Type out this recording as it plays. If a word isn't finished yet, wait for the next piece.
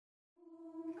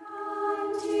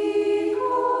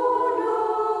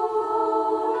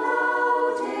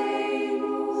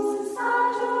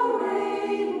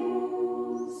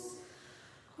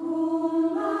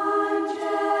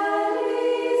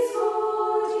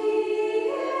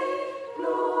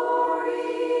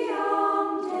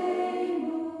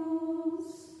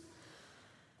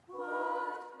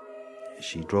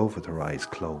she drove with her eyes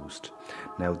closed.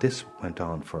 Now, this went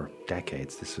on for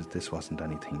decades. This wasn't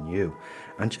anything new.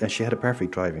 And she had a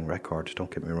perfect driving record,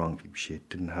 don't get me wrong. She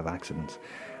didn't have accidents.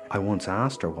 I once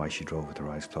asked her why she drove with her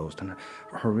eyes closed, and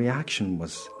her reaction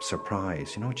was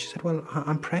surprise. And she said, well,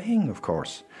 I'm praying, of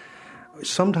course.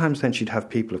 Sometimes then she'd have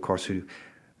people, of course, who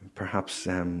perhaps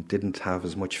didn't have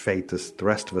as much faith as the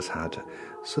rest of us had.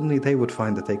 Suddenly they would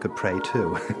find that they could pray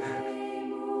too.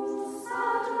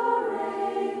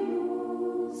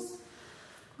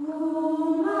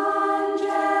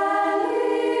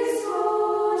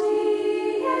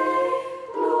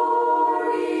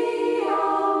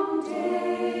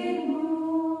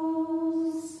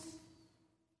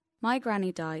 My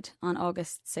granny died on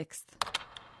August 6th.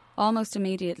 Almost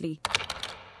immediately,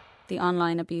 the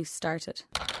online abuse started.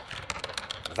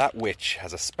 That witch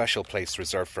has a special place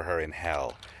reserved for her in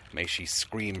hell. May she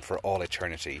scream for all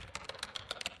eternity.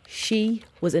 She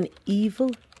was an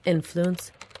evil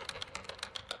influence.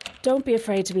 Don't be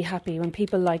afraid to be happy when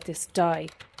people like this die.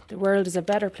 The world is a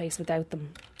better place without them.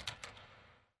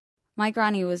 My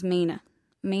granny was Míne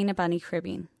Banny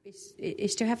Chribín.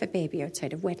 Is to have a baby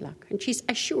outside of wedlock, and she's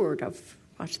assured of,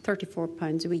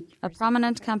 £34 a week. A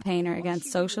prominent campaigner against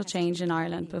social change in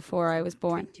Ireland before I was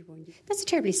born. That's a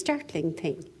terribly startling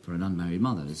thing. For an unmarried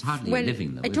mother, it's hardly a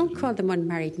living, though. I don't call them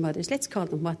unmarried mothers. Let's call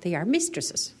them what they are,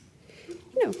 mistresses.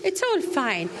 It's all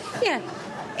fine. Yeah,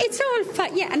 it's all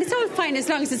fine. Yeah, and it's all fine as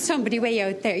long as it's somebody way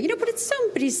out there. But it's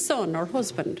somebody's son or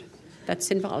husband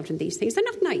that's involved in these things. They're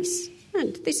not nice,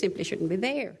 and they simply shouldn't be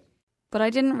there. But I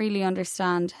didn't really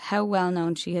understand how well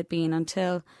known she had been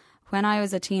until, when I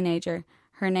was a teenager,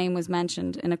 her name was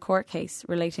mentioned in a court case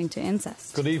relating to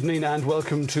incest. Good evening and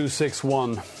welcome to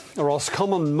 6-1. A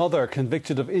Roscommon mother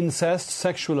convicted of incest,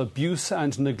 sexual abuse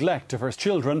and neglect of her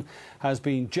children has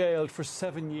been jailed for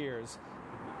 7 years.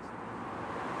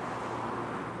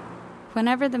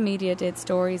 Whenever the media did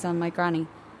stories on my granny,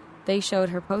 they showed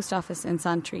her post office in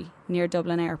Santry, near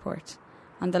Dublin Airport,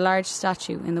 and the large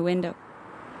statue in the window.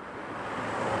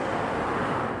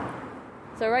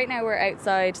 So right now we're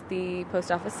outside the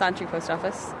post office, Santry Post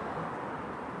Office.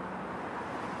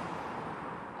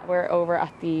 We're over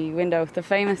at the window, the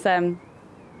famous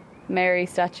Mary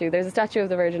statue. There's a statue of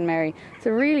the Virgin Mary. It's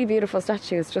a really beautiful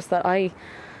statue. It's just that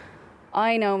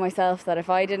I know myself that if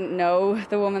I didn't know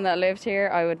the woman that lived here,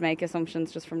 I would make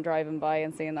assumptions just from driving by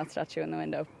and seeing that statue in the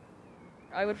window.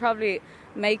 I would probably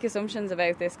make assumptions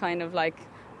about this kind of like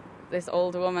this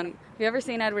old woman. Have you ever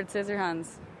seen Edward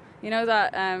Scissorhands? You know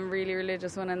that really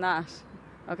religious one in that?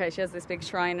 Okay, she has this big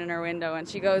shrine in her window and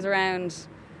she goes around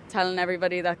telling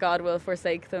everybody that God will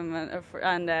forsake them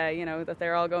and that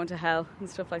they're all going to hell and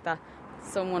stuff like that.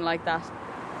 Someone like that.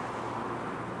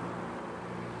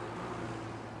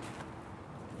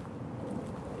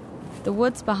 The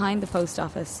woods behind the post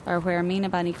office are where Míne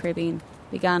Banny Chribín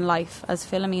began life as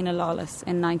Philomena Lawless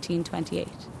in 1928.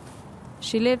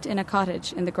 She lived in a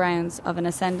cottage in the grounds of an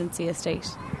ascendancy estate.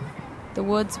 The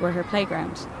woods were her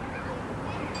playground.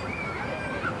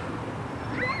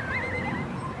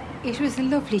 It was a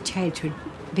lovely childhood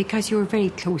because you were very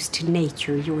close to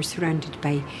nature. You were surrounded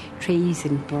by trees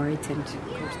and birds and of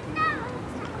course.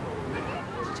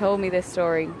 She told me this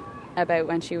story about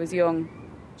when she was young.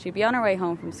 She'd be on her way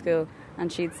home from school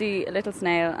and she'd see a little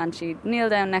snail and she'd kneel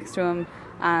down next to him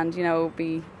and,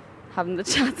 be having the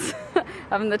chats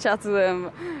with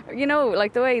him.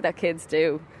 Like the way that kids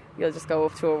do. You'll just go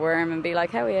up to a worm and be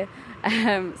like, how are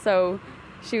you? So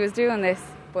she was doing this,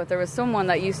 but there was someone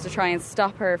that used to try and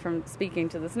stop her from speaking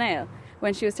to the snail.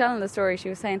 When she was telling the story, she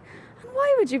was saying, and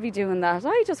why would you be doing that?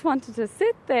 I just wanted to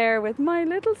sit there with my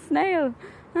little snail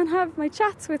and have my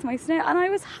chats with my snail, and I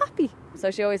was happy.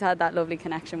 So she always had that lovely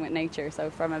connection with nature, so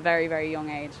from a very, very young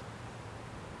age.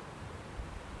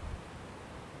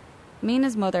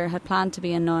 Míne's mother had planned to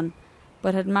be a nun,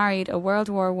 but had married a World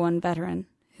War I veteran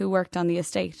who worked on the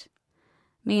estate.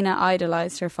 Míne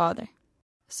idolised her father.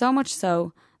 So much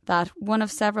so that one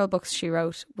of several books she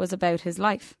wrote was about his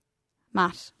life.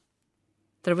 Matt.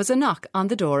 There was a knock on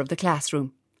the door of the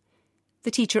classroom.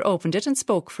 The teacher opened it and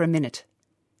spoke for a minute.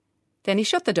 Then he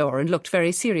shut the door and looked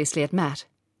very seriously at Matt.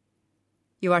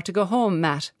 You are to go home,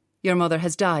 Matt. Your mother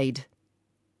has died.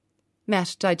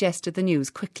 Matt digested the news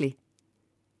quickly.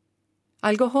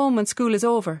 I'll go home when school is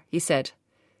over, he said.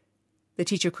 The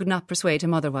teacher could not persuade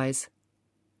him otherwise.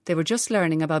 They were just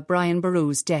learning about Brian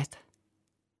Barew's death.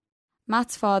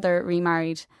 Matt's father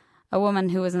remarried, a woman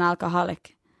who was an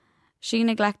alcoholic. She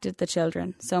neglected the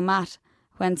children, so Matt,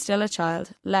 when still a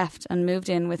child, left and moved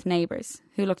in with neighbours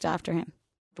who looked after him.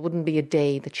 There wouldn't be a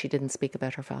day that she didn't speak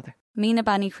about her father. Míne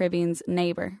Banny Chribín's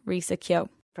neighbour, Risa Kyo.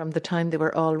 From the time they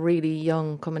were all really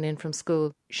young coming in from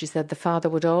school, she said the father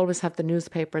would always have the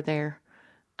newspaper there,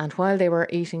 and while they were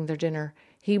eating their dinner,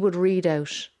 he would read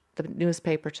out the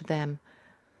newspaper to them.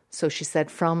 So she said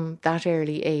from that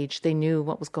early age they knew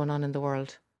what was going on in the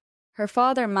world. Her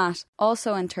father, Matt,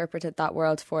 also interpreted that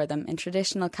world for them in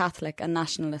traditional Catholic and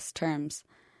nationalist terms.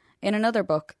 In another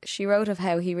book, she wrote of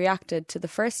how he reacted to the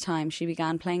first time she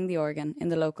began playing the organ in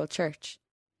the local church.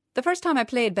 The first time I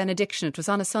played benediction, it was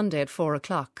on a Sunday at 4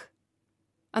 o'clock.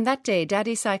 On that day,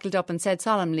 Daddy cycled up and said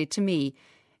solemnly to me,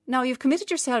 "Now you've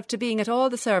committed yourself to being at all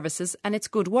the services and it's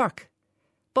good work.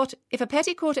 But if a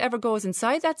petticoat ever goes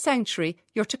inside that sanctuary,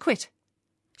 you're to quit."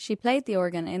 She played the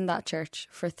organ in that church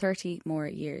for 30 more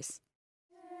years.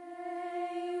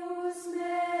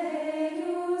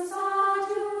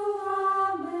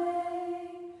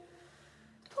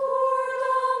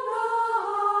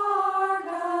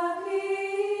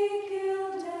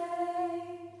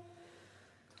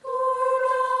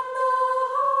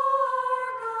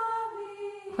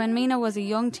 When Míne was a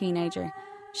young teenager,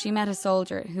 she met a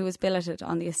soldier who was billeted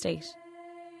on the estate.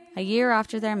 A year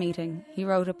after their meeting, he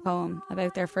wrote a poem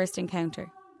about their first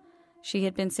encounter. She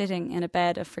had been sitting in a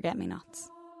bed of forget-me-nots.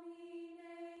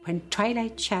 When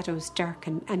twilight shadows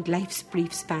darken and life's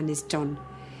brief span is done,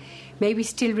 may we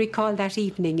still recall that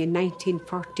evening in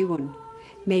 1941.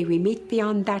 May we meet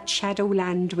beyond that shadow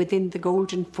land within the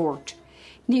golden fort,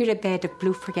 near a bed of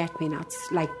blue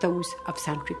forget-me-nots like those of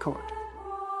Santry Court.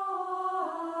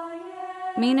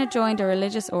 Míne joined a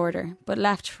religious order but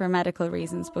left for medical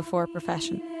reasons before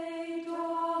profession.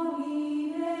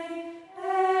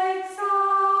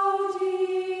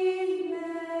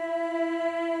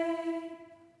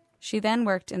 She then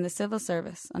worked in the civil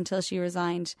service until she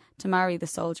resigned to marry the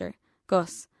soldier,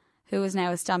 Gus, who was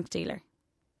now a stamp dealer.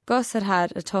 Gus had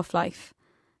had a tough life.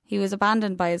 He was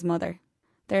abandoned by his mother.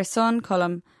 Their son,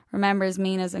 Colm, remembers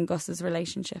Míne's and Gus's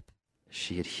relationship.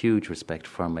 She had huge respect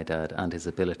for my dad and his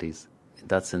abilities. In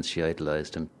that sense, she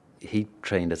idolised him. He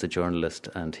trained as a journalist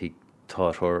and he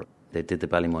taught her. They did the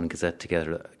Ballymun Gazette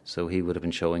together, so he would have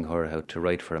been showing her how to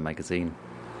write for a magazine.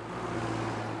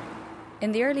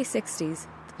 In the early 60s,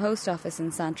 the post office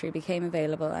in Santry became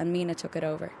available and Míne took it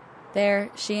over. There,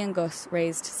 she and Gus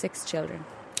raised 6 children.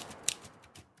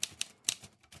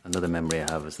 Another memory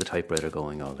I have is the typewriter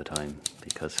going all the time,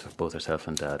 because both herself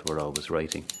and Dad were always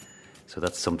writing. So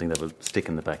that's something that will stick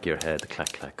in the back of your head, the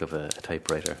clack-clack of a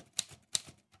typewriter.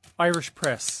 Irish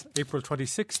Press, April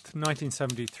 26th,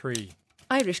 1973.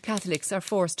 Irish Catholics are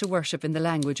forced to worship in the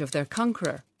language of their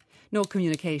conqueror. No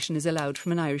communication is allowed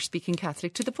from an Irish-speaking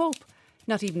Catholic to the Pope,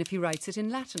 not even if he writes it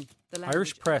in Latin.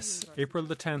 Irish Press, April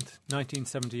the 10th,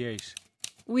 1978.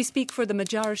 We speak for the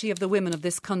majority of the women of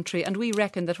this country, and we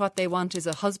reckon that what they want is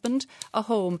a husband, a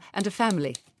home and a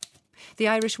family. The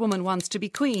Irish woman wants to be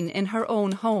queen in her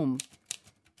own home.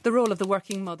 The role of the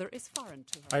working mother is foreign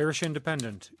to her. Irish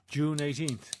Independent, June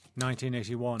 18th,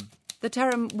 1981. The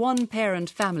term one-parent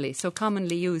family, so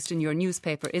commonly used in your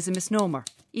newspaper, is a misnomer.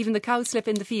 Even the cowslip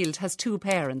in the field has 2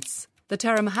 parents. The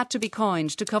term had to be coined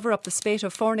to cover up the spate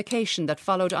of fornication that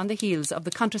followed on the heels of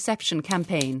the contraception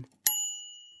campaign.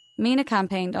 Míne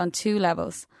campaigned on 2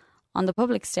 levels, on the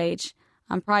public stage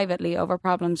and privately over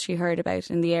problems she heard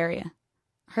about in the area.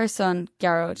 Her son,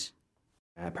 Garrod.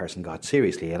 A person got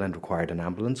seriously ill and required an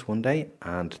ambulance one day,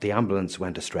 and the ambulance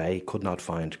went astray, could not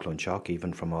find Clonshock,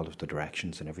 even from all of the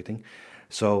directions and everything.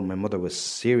 So my mother was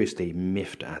seriously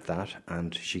miffed at that,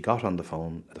 and she got on the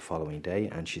phone the following day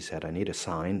and she said, "I need a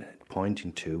sign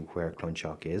pointing to where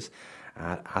Clonshock is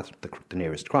at the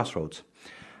nearest crossroads."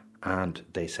 And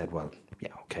they said, "Well,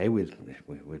 yeah, okay, we'll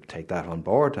take that on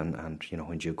board, and you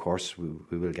know, in due course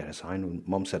we will get a sign." And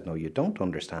Mum said, "No, you don't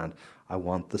understand. I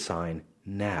want the sign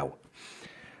now."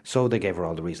 So they gave her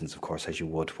all the reasons, of course, as you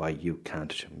would, why you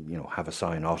can't, you know, have a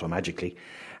sign auto-magically.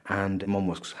 And Mum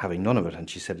was having none of it. And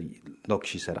she said, "Look,"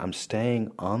 she said, "I'm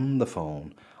staying on the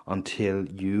phone until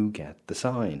you get the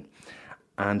sign."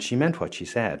 And she meant what she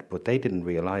said, but they didn't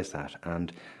realise that.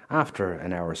 And after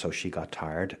an hour or so, she got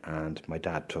tired and my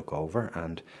dad took over.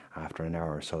 And after an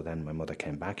hour or so, then my mother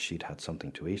came back. She'd had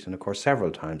something to eat. And of course, several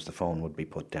times the phone would be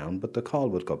put down, but the call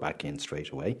would go back in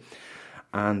straight away.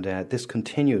 And this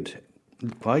continued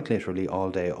quite literally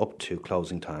all day up to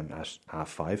closing time at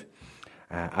 5:30,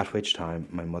 at which time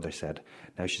my mother said,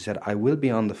 now she said, "I will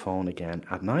be on the phone again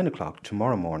at 9 o'clock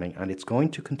tomorrow morning, and it's going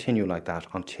to continue like that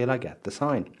until I get the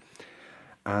sign."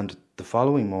 And the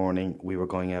following morning we were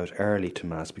going out early to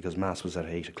Mass because Mass was at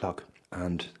 8 o'clock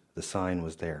and the sign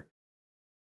was there.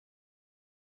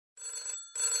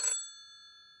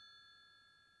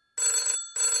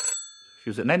 She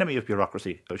was an enemy of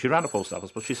bureaucracy. She ran a post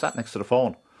office, but she sat next to the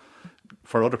phone.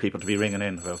 for other people to be ringing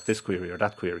in about this query or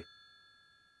that query.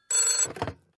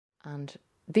 And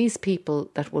these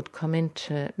people that would come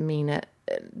into Míne,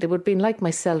 they would be like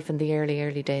myself in the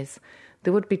early days.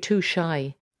 They would be too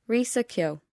shy. Risa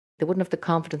Kyo. They wouldn't have the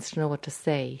confidence to know what to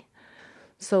say.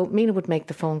 So Míne would make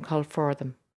the phone call for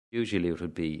them. Usually it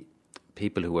would be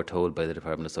people who were told by the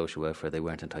Department of Social Welfare they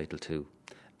weren't entitled to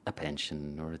a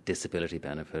pension or a disability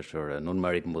benefit or an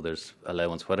unmarried mother's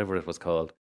allowance, whatever it was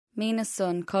called. Míne's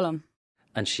son, Colm.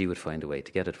 And she would find a way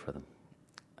to get it for them.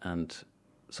 And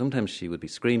sometimes she would be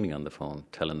screaming on the phone,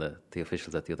 telling the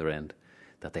officials at the other end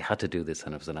that they had to do this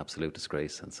and it was an absolute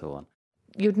disgrace and so on.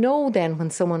 You'd know then when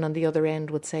someone on the other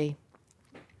end would say,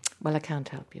 well, I can't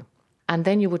help you. And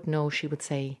then you would know she would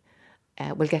say,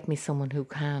 well, get me someone who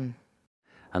can.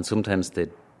 And sometimes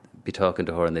they'd be talking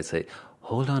to her and they'd say,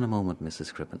 hold on a moment,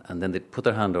 Mrs. Chribín. And then they'd put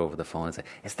their hand over the phone and say,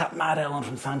 is that mad Ellen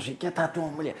from Santry? Get that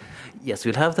done, will you? Yes,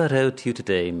 we'll have that out to you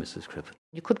today, Mrs. Chribín.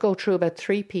 You could go through about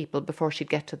 3 people before she'd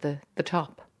get to the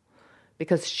top,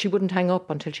 because she wouldn't hang up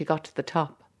until she got to the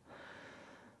top.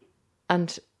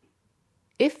 And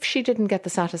if she didn't get the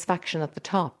satisfaction at the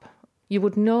top, you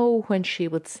would know when she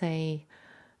would say,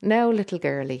 now, little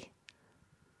girlie.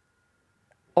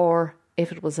 Or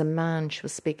if it was a man she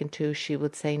was speaking to, she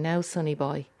would say, now, sonny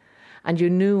boy. And you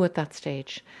knew at that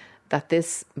stage that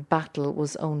this battle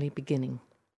was only beginning.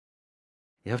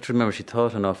 You have to remember she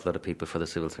taught an awful lot of people for the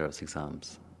civil service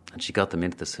exams, and she got them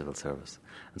into the civil service.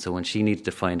 And so when she needed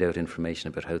to find out information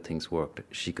about how things worked,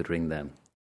 she could ring them.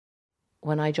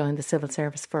 When I joined the civil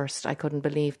service first, I couldn't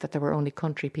believe that there were only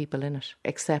country people in it,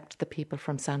 except the people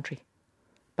from Santry,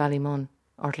 Ballymun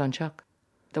or Clonshock.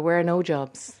 There were no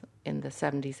jobs in the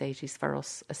 70s, 80s for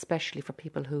us, especially for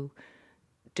people who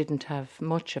didn't have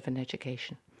much of an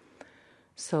education.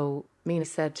 So Míne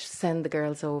said, send the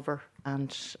girls over,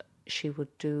 and she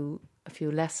would do a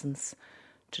few lessons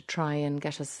to try and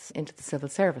get us into the civil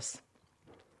service.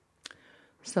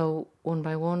 So one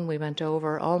by one we went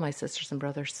over, all my sisters and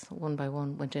brothers, one by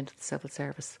one went into the civil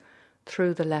service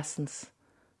through the lessons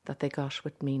that they got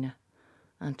with Míne.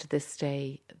 And to this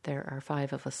day there are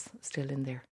 5 of us still in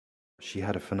there. She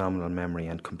had a phenomenal memory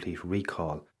and complete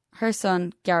recall. Her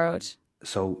son, Garrod.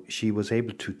 So she was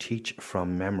able to teach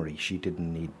from memory. She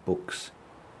didn't need books.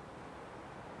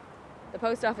 The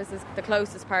post office is the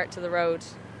closest part to the road,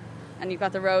 and you've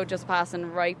got the road just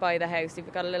passing right by the house.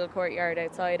 You've got a little courtyard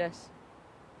outside it.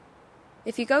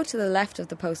 If you go to the left of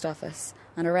the post office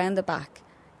and around the back,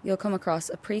 you'll come across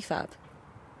a prefab.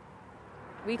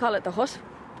 We call it the hut.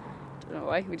 Don't know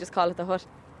why, we just call it the hut.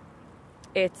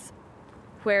 It's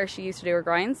where she used to do her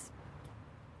grinds.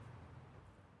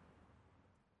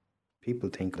 People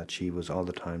think that she was all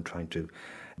the time trying to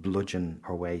bludgeon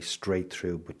her way straight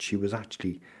through, but she was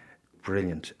actually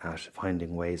brilliant at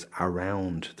finding ways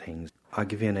around things. I'll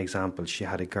give you an example. She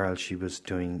had a girl she was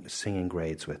doing singing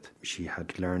grades with. She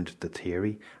had learned the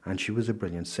theory and she was a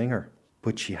brilliant singer,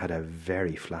 but she had a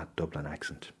very flat Dublin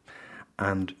accent.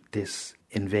 And this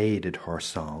invaded her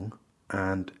song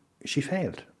and she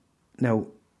failed. Now,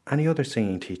 any other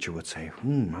singing teacher would say,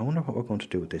 I wonder what we're going to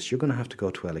do with this. You're going to have to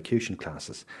go to elocution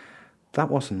classes. That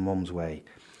wasn't Mum's way.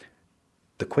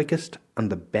 The quickest and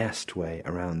the best way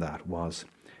around that was,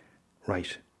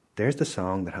 right, there's the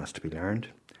song that has to be learned,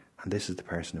 and this is the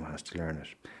person who has to learn it.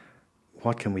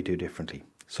 What can we do differently?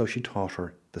 So she taught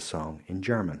her the song in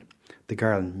German. The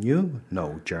girl knew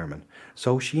no German,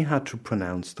 so she had to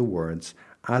pronounce the words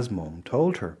as Mum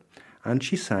told her. And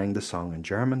she sang the song in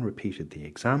German, repeated the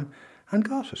exam, and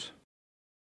got it.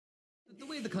 The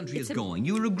way the country is going,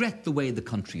 you regret the way the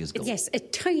country is going. Yes, a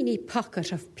tiny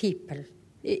pocket of people.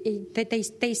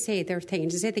 They say their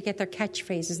things. They say they get their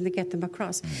catchphrases and they get them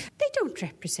across. They don't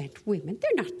represent women.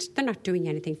 They're not doing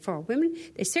anything for women.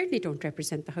 They certainly don't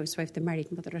represent the housewife, the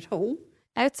married mother at home.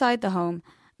 Outside the home,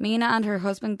 Míne and her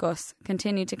husband Gus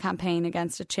continued to campaign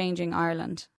against a changing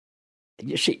Ireland.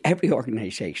 You see, every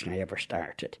organisation I ever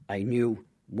started, I knew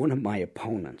one of my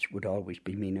opponents would always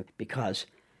be Míne, because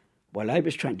while I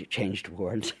was trying to change the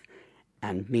world,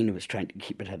 and Míne was trying to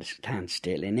keep it at a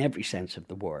standstill in every sense of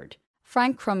the word.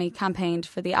 Frank Crummy campaigned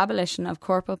for the abolition of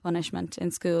corporal punishment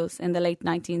in schools in the late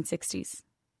 1960s.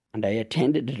 And I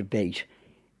attended a debate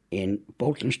in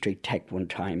Bolton Street Tech one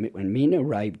time when Míne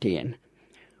arrived in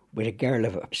with a girl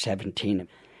of 17,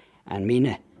 and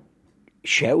Míne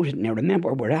shouted. Now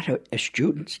remember, we're at a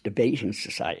students' debating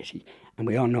society, and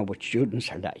we all know what students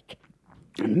are like.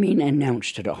 And Míne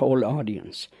announced to the whole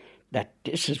audience that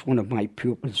this is one of my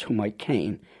pupils whom I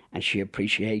cane, and she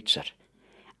appreciates it.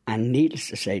 And needless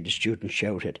to say, the students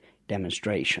shouted,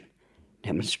 demonstration,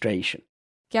 demonstration.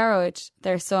 Garrod,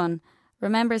 their son,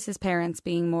 remembers his parents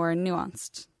being more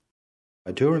nuanced.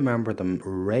 I do remember them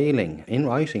railing, in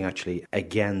writing actually,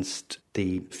 against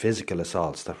the physical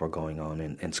assaults that were going on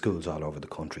in schools all over the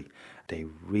country. They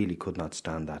really could not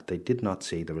stand that. They did not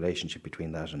see the relationship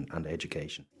between that and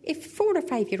education. If a 4 or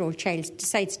 5 year old child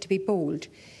decides to be bold,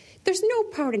 there's no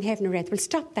power in heaven or earth will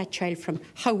stop that child from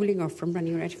howling or from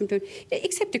running around, from doing,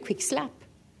 except a quick slap.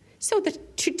 So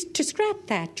that to scrap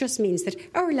that just means that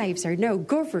our lives are now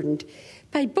governed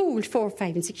by bold 4,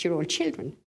 5 and 6 year old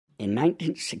children. In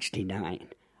 1969,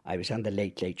 I was on the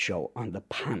Late Late Show on the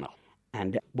panel,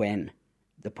 and when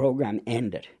the programme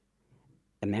ended,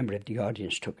 a member of the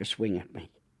audience took a swing at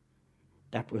me.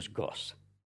 That was Gus.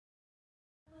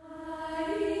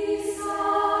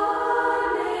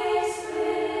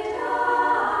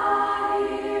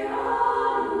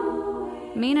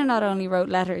 Míne not only wrote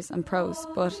letters and prose,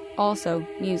 but also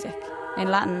music, in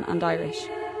Latin and Irish.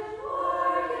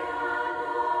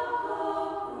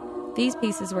 These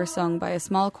pieces were sung by a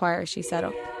small choir she set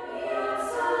up.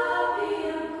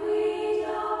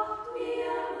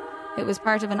 It was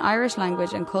part of an Irish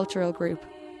language and cultural group,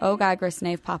 Óg Agras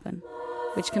Naomh Papan,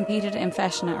 which competed in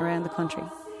Festina around the country.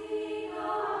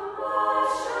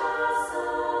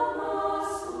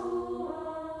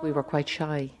 We were quite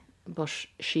shy, but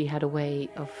she had a way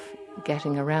of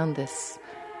getting around this.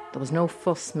 There was no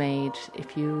fuss made.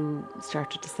 If you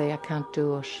started to say, I can't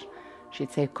do it,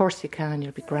 she'd say, of course you can,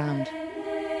 you'll be grand.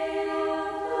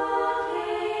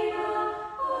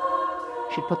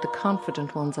 She'd put the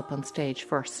confident ones up on stage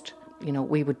first. You know,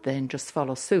 we would then just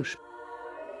follow suit.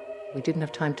 We didn't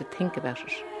have time to think about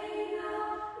it.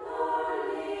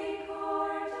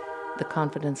 The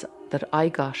confidence that I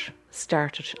got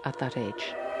started at that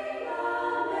age.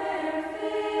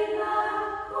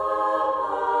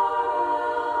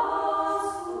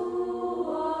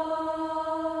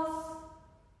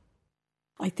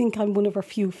 I think I'm one of her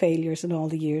few failures in all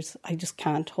the years. I just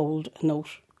can't hold a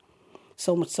note.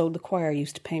 So much so the choir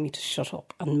used to pay me to shut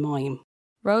up and mime.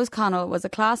 Rose Connell was a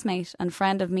classmate and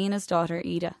friend of Míne's daughter,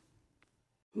 Ida.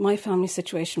 My family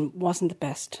situation wasn't the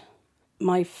best.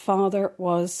 My father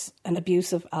was an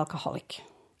abusive alcoholic,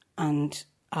 and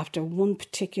after one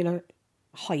particular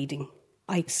hiding,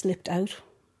 I slipped out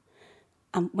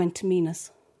and went to Míne's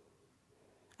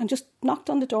and just knocked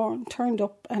on the door and turned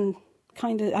up and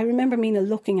I remember Míne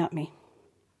looking at me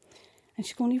and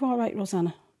she's going, "You all right,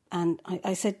 Rosanna?" And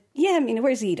I said, "Yeah, Míne,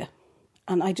 where's Ida?"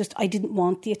 And I didn't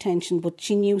want the attention, but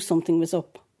she knew something was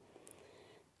up.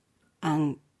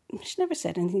 And she never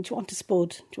said anything. "Do you want a spud?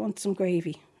 Do you want some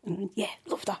gravy?" And I went, "Yeah,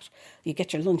 love that. You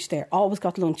get your lunch there." Always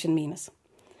got lunch in Míne's.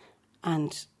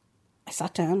 And I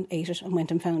sat down, ate it, and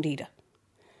went and found Ida.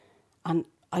 And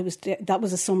I was there. That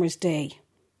was a summer's day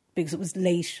because it was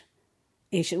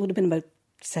late-ish. It would have been about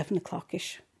 7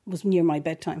 o'clock-ish. It was near my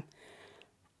bedtime.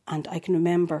 And I can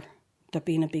remember there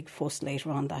being a big fuss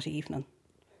later on that evening.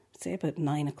 Say about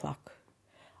 9 o'clock.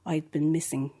 I'd been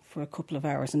missing for a couple of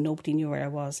hours and nobody knew where I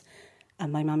was.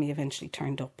 And my mammy eventually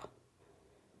turned up.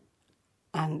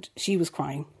 And she was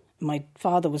crying. My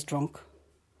father was drunk.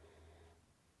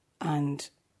 And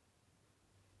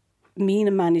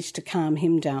Míne managed to calm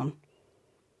him down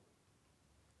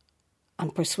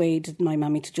and persuaded my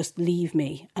mammy to just leave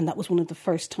me. And that was one of the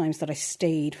first times that I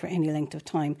stayed for any length of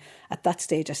time. At that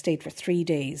stage, I stayed for 3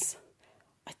 days.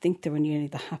 I think they were nearly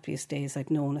the happiest days I'd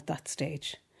known at that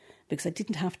stage because I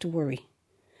didn't have to worry.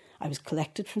 I was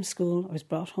collected from school, I was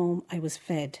brought home, I was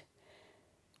fed,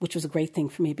 which was a great thing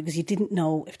for me because you didn't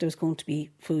know if there was going to be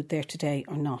food there today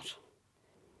or not.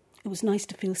 It was nice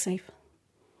to feel safe.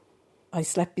 I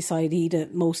slept beside Ida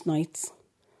most nights.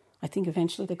 I think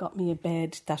eventually they got me a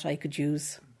bed that I could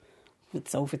use.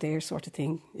 It's over there sort of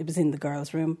thing. It was in the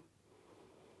girls' room.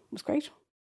 It was great.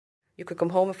 You could come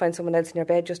home and find someone else in your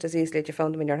bed just as easily as you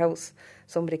found them in your house.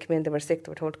 Somebody came in, they were sick, they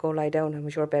were told to go lie down,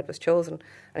 and your bed was chosen.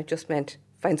 And it just meant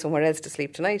find somewhere else to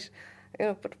sleep tonight. You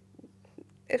know, but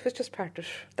it was just part of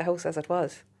the house as it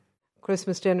was.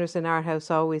 Christmas dinners in our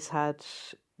house always had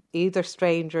either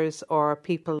strangers or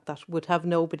people that would have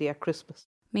nobody at Christmas.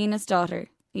 Míne's daughter,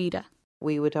 Ida.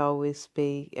 We would always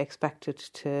be expected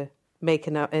to make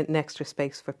an extra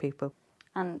space for people.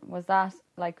 And was that,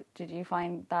 did you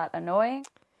find that annoying?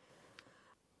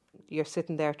 You're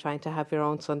sitting there trying to have your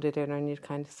own Sunday dinner and you'd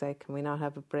kind of say, can we not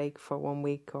have a break for 1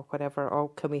 week or whatever? Or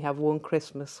can we have one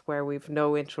Christmas where we've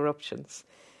no interruptions?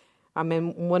 I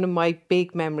mean, one of my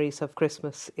big memories of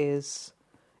Christmas is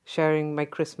sharing my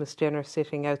Christmas dinner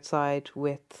sitting outside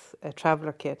with a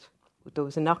traveller kid. There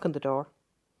was a knock on the door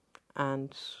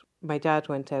and my dad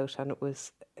went out and it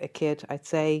was a kid, I'd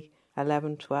say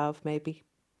 11, 12 maybe.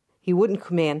 He wouldn't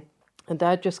come in and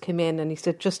Dad just came in and he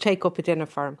said, just take up a dinner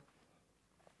for him.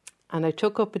 And I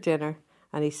took up a dinner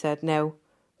and he said, now,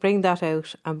 bring that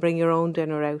out and bring your own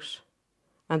dinner out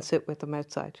and sit with them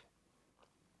outside.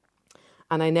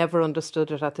 And I never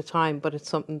understood it at the time, but it's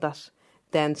something that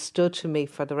then stood to me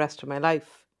for the rest of my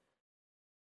life.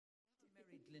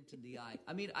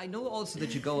 I mean, I know also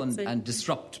that you go and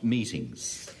disrupt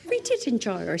meetings. We did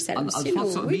enjoy ourselves.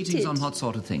 Meetings on what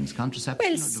sort of things? Contraception?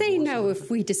 Well, say now if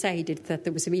we decided that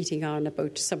there was a meeting on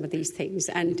about some of these things,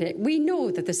 and we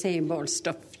know that the same old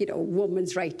stuff,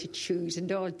 woman's right to choose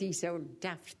and all these old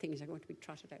daft things are going to be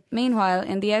trotted out. Meanwhile,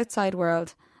 in the outside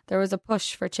world, there was a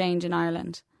push for change in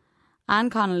Ireland. Anne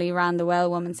Connolly ran the Well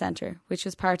Woman Centre, which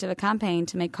was part of a campaign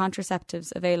to make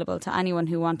contraceptives available to anyone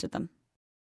who wanted them.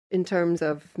 In terms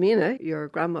of Míne, your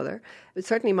grandmother,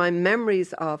 certainly my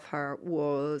memories of her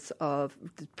was of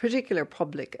the particular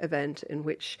public event in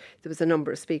which there was a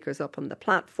number of speakers up on the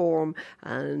platform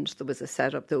and there was a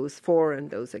set up those for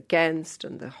and those against,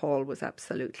 and the hall was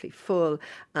absolutely full.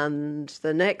 And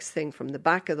the next thing, from the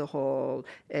back of the hall,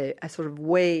 a sort of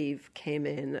wave came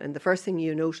in, and the first thing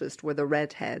you noticed were the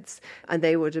redheads, and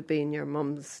they would have been your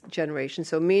mum's generation.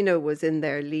 So Míne was in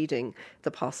there leading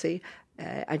the posse.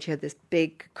 And she had this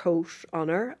big coat on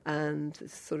her and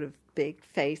this sort of big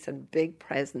face and big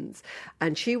presence.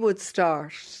 And she would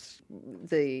start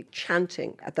the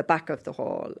chanting at the back of the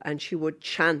hall, and she would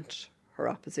chant her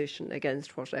opposition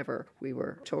against whatever we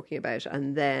were talking about.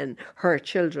 And then her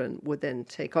children would then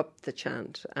take up the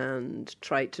chant and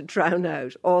try to drown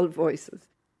out all voices.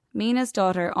 Míne's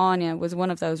daughter, Anya, was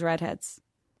one of those redheads.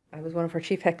 I was one of her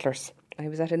chief hecklers. I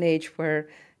was at an age where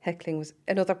heckling was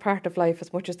another part of life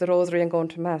as much as the rosary and going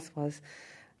to mass was.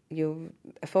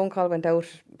 A phone call went out,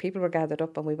 people were gathered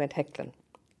up and we went heckling.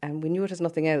 And we knew it as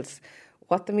nothing else.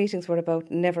 What the meetings were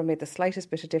about never made the slightest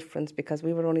bit of difference because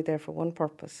we were only there for one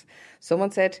purpose.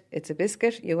 Someone said, it's a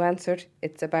biscuit, you answered,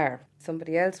 it's a bar.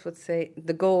 Somebody else would say,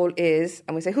 the goal is,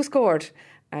 and we say, who scored?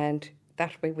 And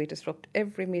that way we disrupt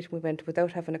every meeting we went to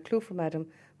without having a clue from Adam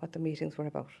what the meetings were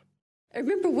about. I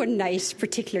remember one night,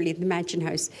 particularly in the Mansion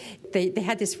House, they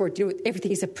had this word,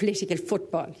 everything is a political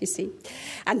football, you see.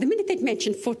 And the minute they'd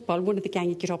mention football, one of the gang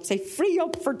would get up and say, free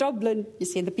up for Dublin, you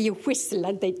see, and there'd be a whistle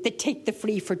and they'd take the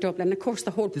free for Dublin. And of course,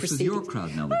 the whole proceedings... This was your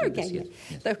crowd now. Yes.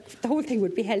 The whole thing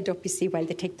would be held up, you see, while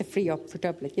they take the free up for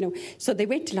Dublin, So they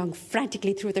went along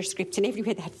frantically through their scripts, and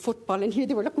everywhere they had football, and here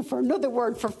they were looking for another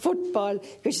word for football,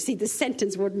 because, you see, the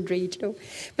sentence wouldn't read,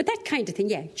 But that kind of thing,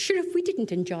 yeah. Sure, if we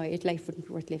didn't enjoy it, life wouldn't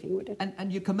be worth living, would it?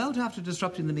 And you come out after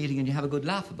disrupting the meeting and you have a good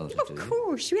laugh about it, Of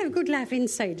course, we have a good laugh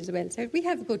inside as well. So we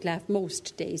have a good laugh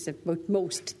most days about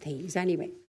most things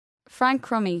anyway. Frank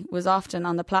Crummy was often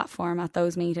on the platform at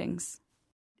those meetings.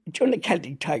 During the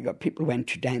Celtic Tiger, people went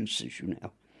to dances,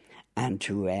 and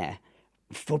to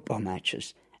football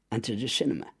matches and to the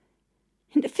cinema.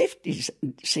 In the 50s,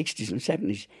 60s and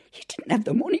 70s, you didn't have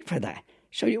the money for that,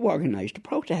 so you organised a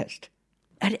protest.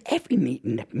 At every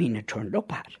meeting that Míne turned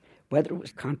up at, whether it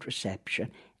was contraception,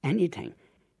 anything,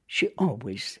 she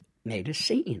always made a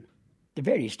scene. The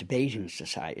various debating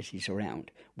societies around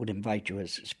would invite you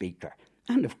as a speaker.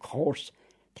 And of course,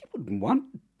 they wouldn't want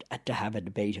to have a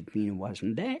debate if Míne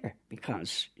wasn't there,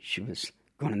 because she was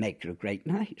going to make it a great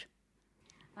night.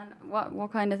 And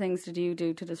what kind of things did you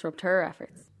do to disrupt her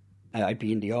efforts? I'd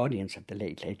be in the audience at the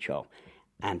Late Late Show,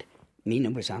 and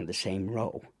Míne was on the same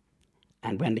row.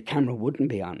 And when the camera wouldn't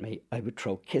be on me, I would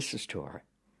throw kisses to her.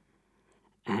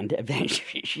 And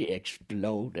eventually she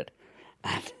exploded.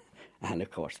 And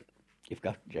of course, you've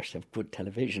got yourself good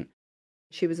television.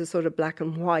 She was a sort of black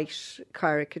and white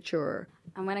caricature.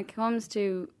 And when it comes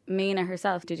to Míne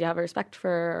herself, did you have a respect for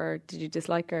her or did you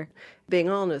dislike her? Being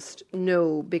honest,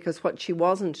 no, because what she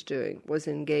wasn't doing was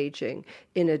engaging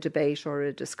in a debate or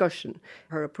a discussion.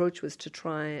 Her approach was to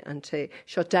try and to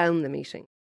shut down the meeting.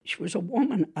 She was a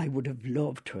woman I would have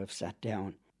loved to have sat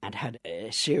down and had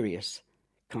a serious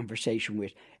conversation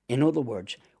with. In other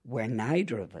words, where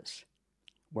neither of us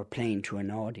were playing to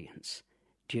an audience.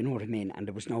 Do you know what I mean? And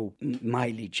there was no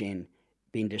mileage in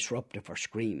being disruptive or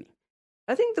screaming.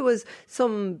 I think there was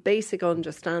some basic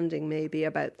understanding maybe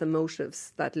about the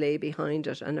motives that lay behind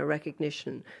it, and a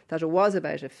recognition that it was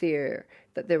about a fear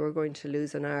that they were going to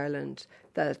lose in Ireland,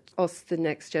 that us, the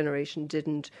next generation,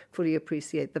 didn't fully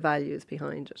appreciate the values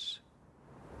behind it.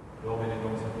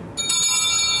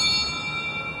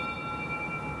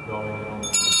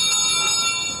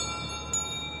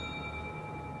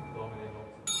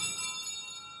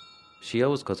 She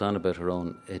always goes on about her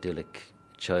own idyllic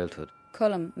childhood.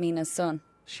 Colm, Míne's son.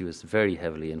 She was very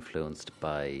heavily influenced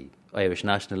by Irish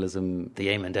nationalism, the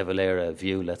Eamon de Valera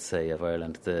view, let's say, of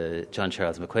Ireland, the John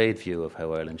Charles McQuaid view of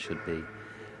how Ireland should be.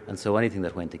 And so anything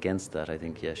that went against that, I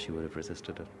think, yes, she would have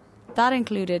resisted it. That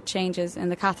included changes in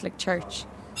the Catholic Church.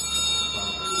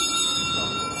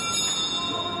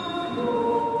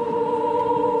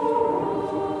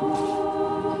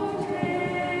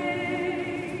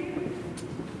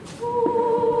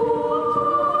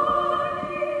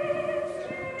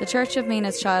 The church of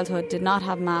Míne's childhood did not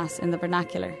have Mass in the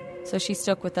vernacular, so she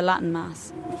stuck with the Latin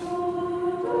Mass.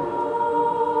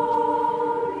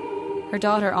 Her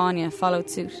daughter Anya followed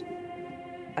suit.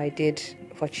 I did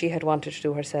what she had wanted to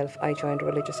do herself. I joined a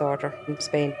religious order in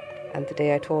Spain, and the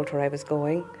day I told her I was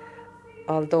going,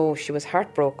 although she was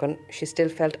heartbroken, she still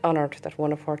felt honoured that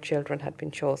one of her children had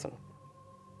been chosen.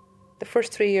 The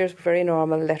first 3 years were very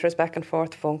normal, letters back and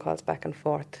forth, phone calls back and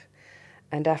forth.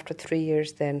 And after 3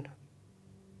 years then,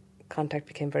 contact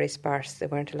became very sparse. They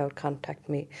weren't allowed to contact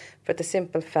me. For the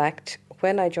simple fact,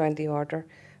 when I joined the order,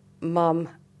 Mum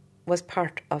was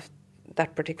part of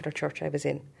that particular church I was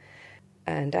in.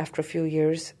 And after a few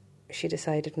years, she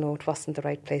decided, no, it wasn't the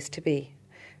right place to be.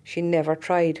 She never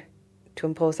tried to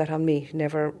impose that on me.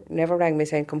 Never rang me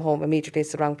saying, come home immediately,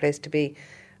 it's the wrong place to be.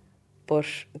 But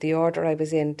the order I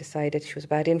was in decided she was a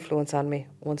bad influence on me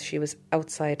once she was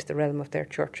outside the realm of their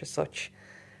church as such.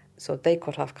 So they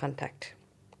cut off contact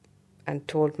and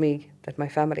told me that my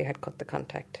family had cut the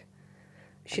contact.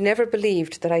 She never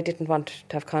believed that I didn't want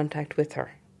to have contact with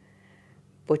her,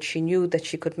 but she knew that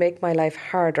she could make my life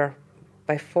harder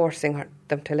by forcing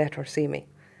them to let her see me.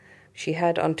 She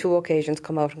had on 2 occasions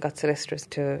come out and got solicitors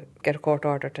to get a court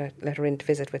order to let her in to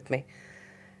visit with me,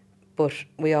 but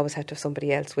we always had to have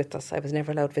somebody else with us. I was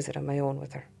never allowed to visit on my own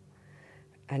with her.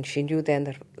 And she knew then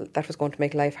that that was going to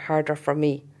make life harder for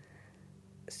me,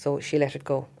 so she let it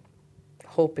go,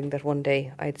 hoping that one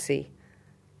day I'd see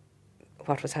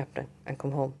what was happening and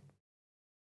come home.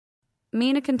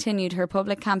 Míne continued her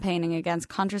public campaigning against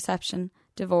contraception,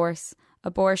 divorce,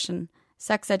 abortion,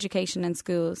 sex education in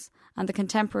schools, and the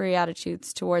contemporary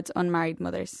attitudes towards unmarried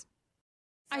mothers.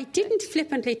 I didn't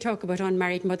flippantly talk about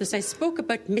unmarried mothers. I spoke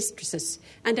about mistresses,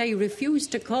 and I refuse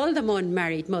to call them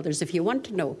unmarried mothers, if you want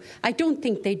to know. I don't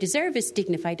think they deserve as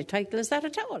dignified a title as that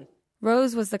at all.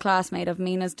 Rose was the classmate of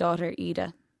Míne's daughter,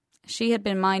 Ida. She had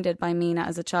been minded by Míne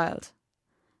as a child.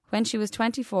 When she was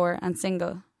 24 and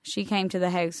single, she came to the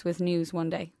house with news one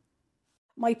day.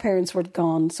 My parents were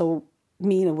gone, so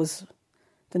Míne was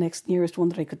the next nearest one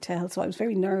that I could tell, so I was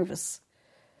very nervous.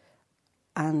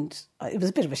 And it was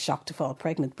a bit of a shock to fall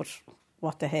pregnant, but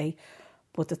what the hey.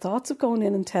 But the thoughts of going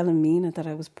in and telling Míne that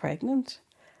I was pregnant,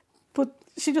 but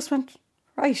she just went,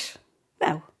 right,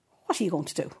 now, what are you going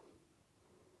to do?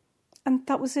 And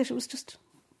that was it. It was just,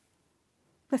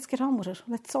 let's get on with it.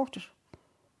 Let's sort it.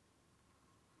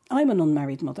 I'm an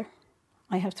unmarried mother.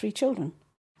 I have 3 children.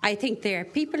 I think there are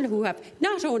people who have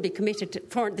not only committed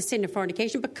for the sin of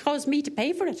fornication, but caused me to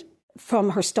pay for it.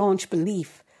 From her staunch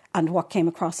belief and what came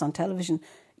across on television,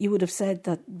 you would have said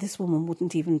that this woman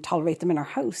wouldn't even tolerate them in her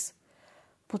house.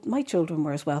 But my children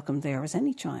were as welcome there as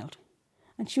any child.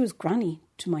 And she was granny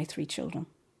to my 3 children.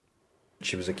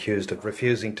 She was accused of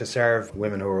refusing to serve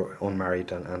women who were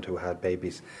unmarried and who had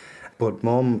babies. But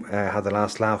Mum had the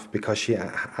last laugh because she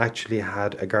actually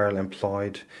had a girl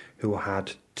employed who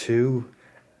had 2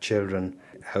 children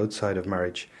outside of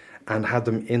marriage and had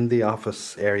them in the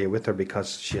office area with her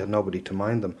because she had nobody to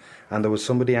mind them. And there was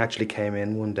somebody actually came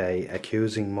in one day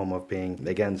accusing Mum of being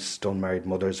against unmarried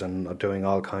mothers and doing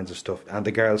all kinds of stuff. And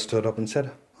the girl stood up and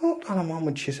said, hold on a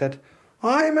moment, she said,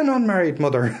 I'm an unmarried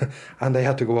mother. And they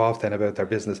had to go off then about their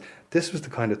business. This was the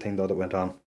kind of thing, though, that went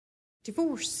on.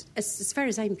 Divorce, as far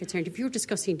as I'm concerned, if you're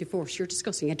discussing divorce, you're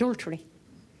discussing adultery.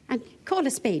 And call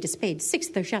a spade a spade. 6,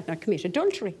 thou shalt not commit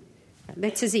adultery.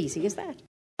 That's as easy as that.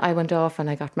 I went off and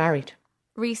I got married.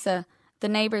 Risa, the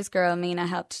neighbour's girl Míne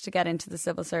helped to get into the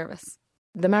civil service.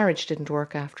 The marriage didn't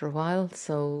work after a while,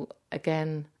 so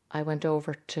again I went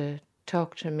over to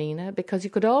talk to Míne, because you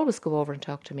could always go over and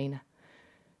talk to Míne.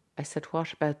 I said,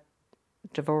 what about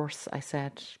divorce? I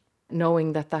said,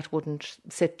 knowing that wouldn't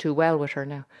sit too well with her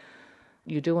now.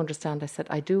 You do understand, I said,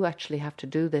 I do actually have to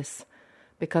do this,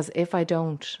 because if I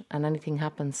don't and anything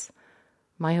happens,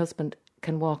 my husband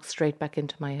can walk straight back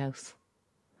into my house.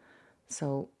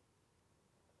 So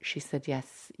she said,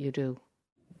 yes, you do.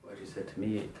 What she said to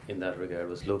me in that regard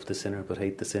was, love the sinner but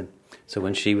hate the sin. So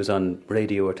when she was on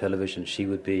radio or television, she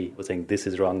would be saying, this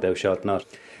is wrong, thou shalt not.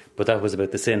 But that was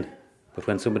about the sin. But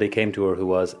when somebody came to her who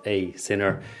was a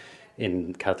sinner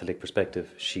in Catholic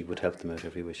perspective, she would help them out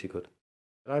every way she could.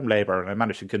 I'm Labour, and I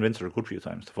managed to convince her a good few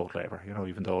times to vote Labour,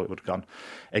 even though it would have gone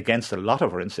against a lot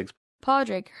of her instincts.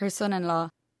 Padraig, her son-in-law.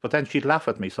 But then she'd laugh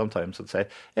at me sometimes and say,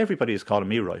 everybody is calling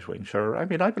me right-wing. Sure, I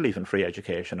mean, I believe in free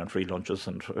education and free lunches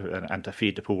and to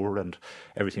feed the poor and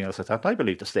everything else like that. And I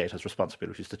believe the state has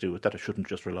responsibilities to do with that. It shouldn't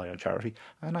just rely on charity.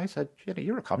 And I said,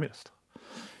 you're a communist.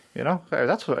 You know,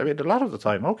 that's what I mean. A lot of the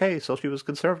time, okay, so she was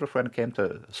conservative when it came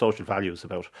to social values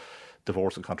about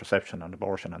divorce and contraception and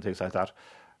abortion and things like that.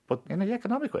 But in the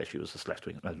economic way, she was as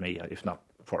left-wing as me, if not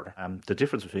further. The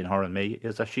difference between her and me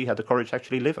is that she had the courage to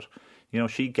actually live it. You know,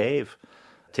 she gave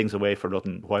things away for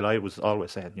nothing, while I was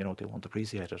always saying, you know, they won't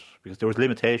appreciate it, because there was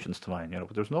limitations to mine, you know,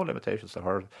 but there was no limitations to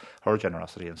her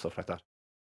generosity and stuff like that.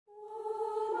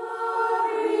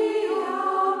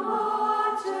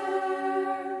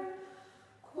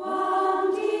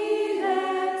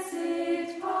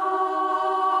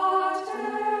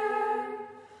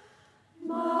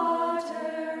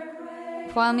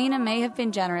 While Míne may have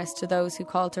been generous to those who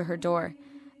called to her door,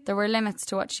 there were limits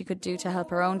to what she could do to help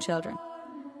her own children.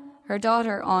 Her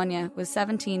daughter, Anya, was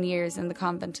 17 years in the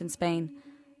convent in Spain,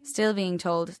 still being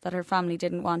told that her family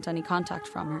didn't want any contact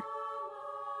from her.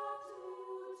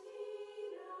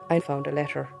 I found a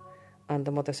letter on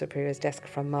the Mother Superior's desk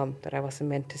from Mum that I wasn't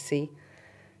meant to see.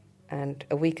 And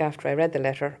a week after I read the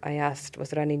letter, I asked, was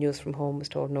there any news from home? I was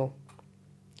told no.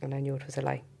 And I knew it was a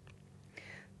lie.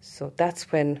 So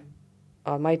that's when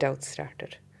all my doubts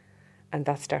started. And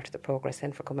that started the progress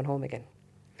then for coming home again.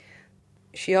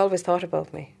 She always thought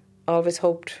about me, always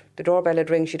hoped the doorbell would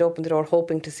ring, she'd open the door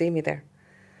hoping to see me there.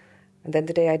 And then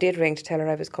the day I did ring to tell her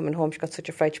I was coming home, she got such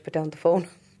a fright she put down the phone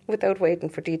without waiting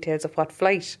for details of what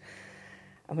flight.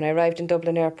 And when I arrived in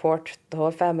Dublin Airport, the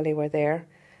whole family were there,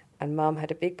 and Mum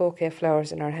had a big bouquet of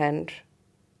flowers in her hand,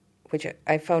 which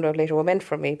I found out later were meant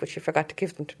for me, but she forgot to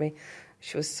give them to me.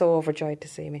 She was so overjoyed to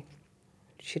see me.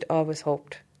 She'd always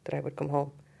hoped that I would come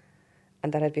home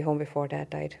and that I'd be home before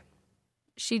Dad died.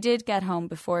 She did get home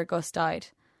before Gus died,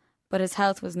 but his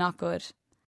health was not good.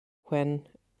 When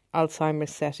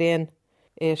Alzheimer's set in,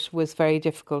 it was very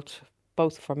difficult,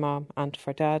 both for Mum and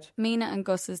for Dad. Míne and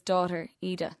Gus's daughter,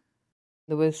 Ida.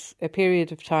 There was a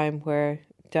period of time where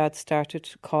Dad started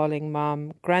calling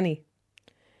Mum Granny,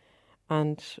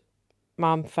 and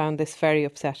Mum found this very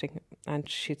upsetting, and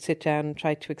she'd sit down and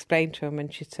try to explain to him,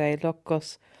 and she'd say, look,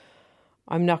 Gus,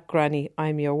 I'm not Granny,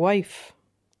 I'm your wife.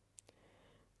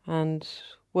 And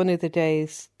one of the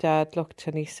days Dad looked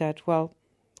and he said, well,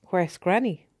 where's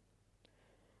Granny?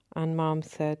 And Mum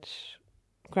said,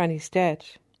 Granny's dead.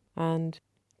 And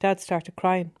Dad started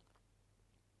crying,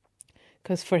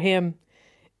 because for him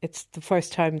it's the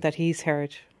first time that he's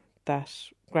heard that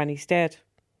Granny's dead.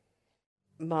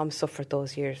 Mum suffered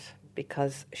those years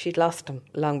because she'd lost him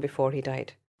long before he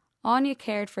died. Anya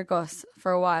cared for Gus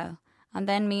for a while, and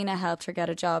then Míne helped her get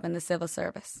a job in the civil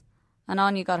service, and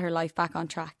Anya got her life back on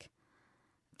track.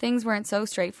 Things weren't so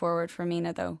straightforward for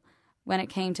Míne, though, when it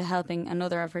came to helping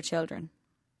another of her children,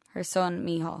 her son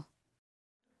Mícheál.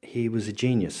 He was a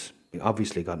genius. He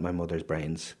obviously got my mother's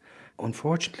brains.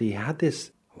 Unfortunately, he had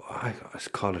this, I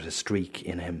call it a streak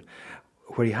in him,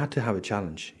 where he had to have a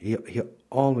challenge. He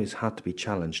always had to be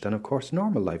challenged. And of course,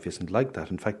 normal life isn't like that.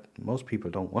 In fact, most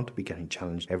people don't want to be getting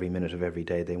challenged every minute of every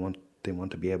day. They want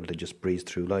to be able to just breeze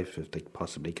through life if they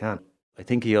possibly can. I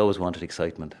think he always wanted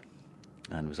excitement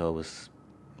and was always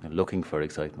looking for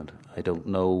excitement. I don't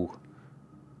know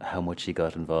how much he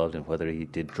got involved in, whether he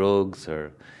did drugs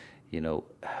or,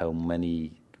 how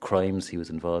many crimes he was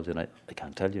involved in. I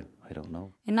can't tell you. I don't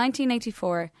know. In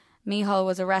 1984, Mícheál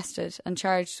was arrested and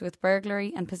charged with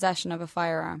burglary and possession of a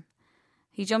firearm.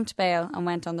 He jumped bail and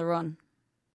went on the run.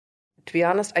 To be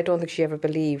honest, I don't think she ever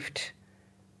believed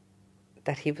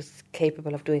that he was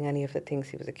capable of doing any of the things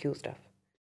he was accused of.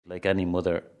 Like any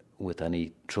mother with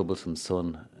any troublesome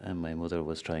son, and my mother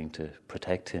was trying to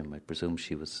protect him. I presume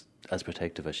she was as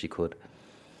protective as she could,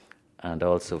 and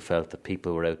also felt that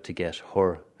people were out to get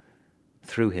her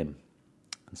through him,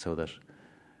 and so that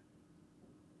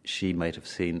she might have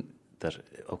seen that,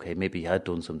 okay, maybe he had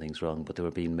done some things wrong, but they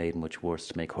were being made much worse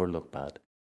to make her look bad.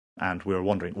 And we were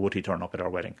wondering, would he turn up at our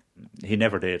wedding? He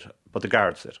never did, but the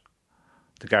guards did.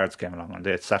 The guards came along and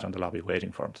they sat in the lobby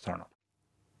waiting for him to turn up.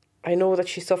 I know that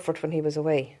she suffered when he was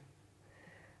away,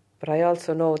 but I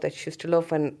also know that she used to love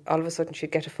when all of a sudden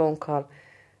she'd get a phone call,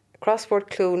 a crossword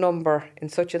clue number in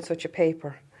such and such a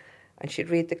paper, and she'd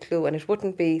read the clue, and it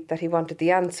wouldn't be that he wanted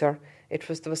the answer, there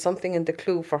was something in the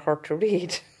clue for her to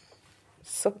read.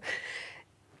 So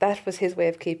that was his way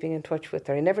of keeping in touch with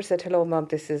her. He never said, hello, Mum,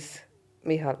 this is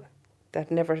Mícheál.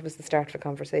 That never was the start of a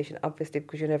conversation, obviously,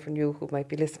 because you never knew who might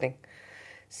be listening.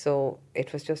 So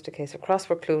it was just a case of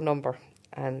crossword clue number,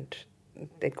 and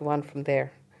they'd go on from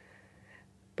there.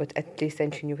 But at least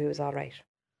then she knew he was all right.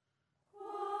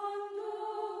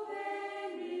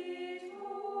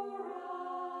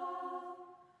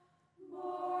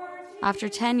 After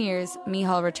 10 years,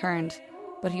 Mícheál returned,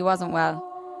 but he wasn't well.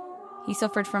 He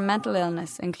suffered from mental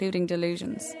illness, including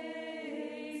delusions.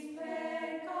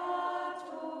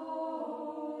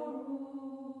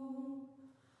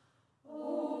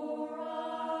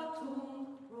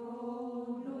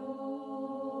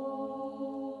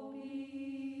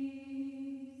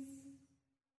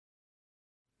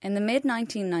 In the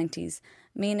mid-1990s,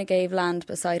 Míne gave land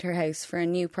beside her house for a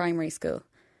new primary school,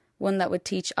 one that would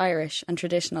teach Irish and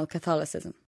traditional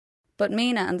Catholicism. But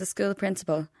Míne and the school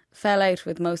principal fell out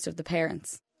with most of the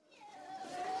parents.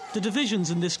 The divisions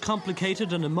in this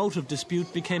complicated and emotive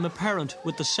dispute became apparent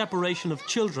with the separation of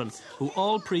children who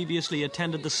all previously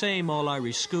attended the same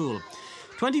all-Irish school.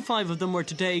 25 of them were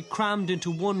today crammed into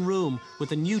one room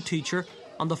with a new teacher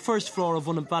on the first floor of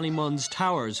one of Ballymun's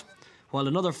towers, while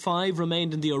another 5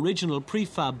 remained in the original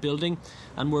prefab building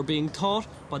and were being taught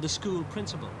by the school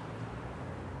principal.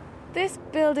 This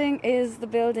building is the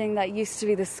building that used to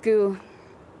be the school,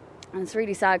 and it's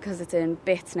really sad because it's in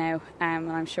bits now,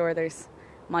 and I'm sure there's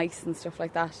mice and stuff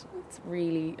like that. It's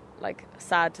really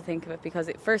sad to think of it, because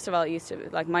first of all, it used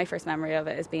to, my first memory of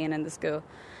it is being in the school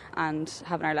and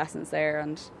having our lessons there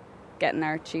and getting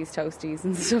our cheese toasties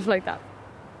and stuff like that.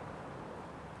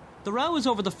 The row is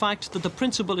over the fact that the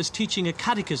principal is teaching a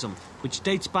catechism which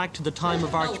dates back to the time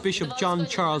of Archbishop John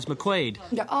Charles McQuaid.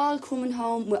 They're all coming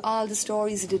home with all the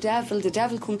stories of the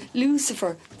devil come,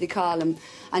 Lucifer they call him,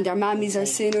 and their mammies are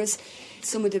sinners.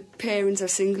 Some of the parents are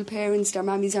single parents, their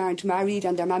mammies aren't married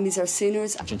and their mammies are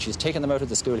sinners. And she's taken them out of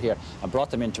the school here and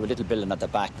brought them into a little building at the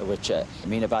back, which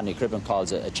Míne Chribín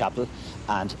calls a chapel,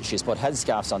 and she's put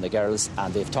headscarves on the girls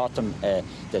and they've taught them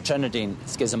the Trinidine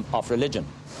schism of religion.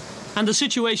 And the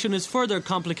situation is further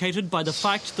complicated by the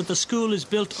fact that the school is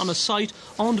built on a site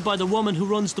owned by the woman who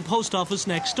runs the post office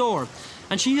next door.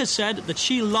 And she has said that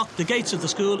she'll lock the gates of the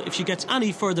school if she gets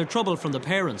any further trouble from the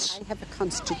parents. I have a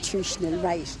constitutional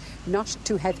right not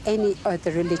to have any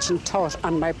other religion taught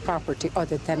on my property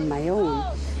other than my own.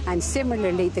 And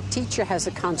similarly, the teacher has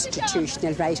a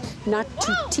constitutional right not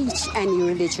to teach any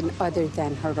religion other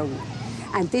than her own.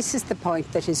 And this is the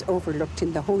point that is overlooked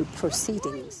in the whole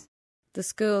proceedings. The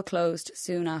school closed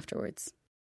soon afterwards.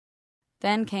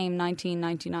 Then came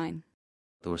 1999.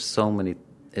 There were so many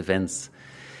events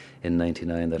in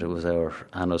 99 that it was our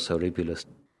annus horribilis.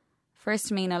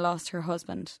 First, Míne lost her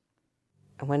husband.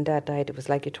 And when Dad died, it was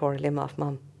like you tore a limb off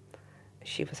Mum.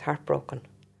 She was heartbroken.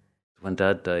 When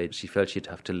Dad died, she felt she'd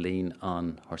have to lean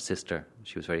on her sister.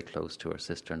 She was very close to her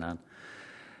sister, Nan.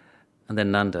 And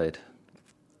then Nan died.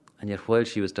 And yet while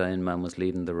she was dying, Mum was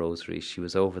leading the rosary. She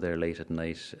was over there late at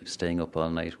night, staying up all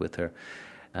night with her.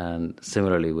 And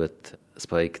similarly with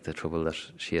Spike, the trouble that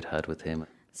she had had with him.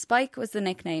 Spike was the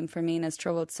nickname for Míne's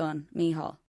troubled son,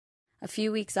 Mícheál. A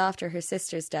few weeks after her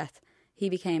sister's death,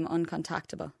 he became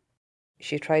uncontactable.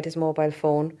 She tried his mobile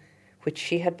phone, which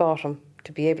she had bought him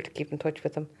to be able to keep in touch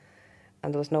with him,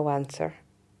 and there was no answer.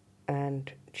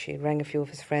 And she rang a few of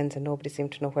his friends and nobody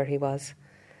seemed to know where he was.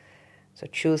 So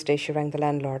Tuesday she rang the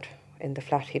landlord in the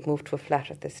flat. He'd moved to a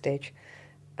flat at this stage,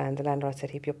 and the landlord said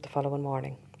he'd be up the following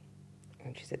morning.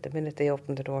 And she said the minute they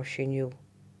opened the door she knew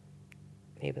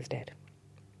he was dead.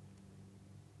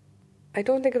 I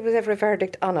don't think it was ever a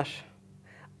verdict on it.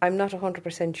 I'm not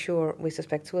 100% sure we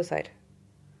suspect suicide.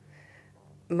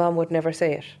 Mum would never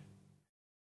say it.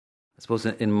 I suppose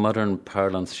in modern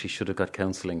parlance she should have got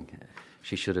counselling.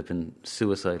 She should have been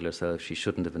suicidal herself. She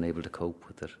shouldn't have been able to cope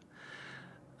with it.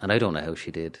 And I don't know how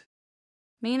she did.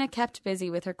 Míne kept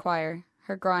busy with her choir,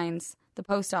 her grinds, the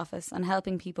post office and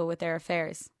helping people with their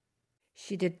affairs.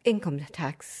 She did income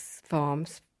tax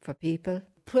forms for people,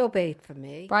 probate for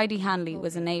me. Bridie Hanley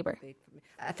was a neighbour.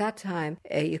 At that time,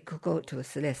 you could go to a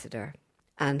solicitor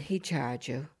and he'd charge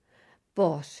you.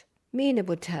 But Míne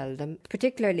would tell them,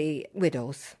 particularly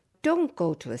widows, don't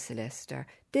go to a solicitor.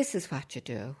 This is what you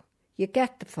do. You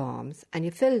get the forms and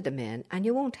you fill them in and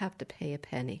you won't have to pay a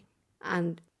penny.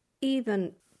 And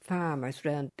even farmers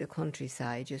round the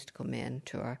countryside used to come in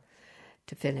to her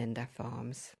to fill in their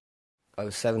forms. I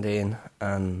was 17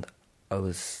 and I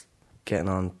was getting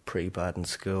on pretty bad in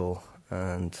school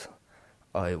and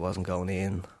I wasn't going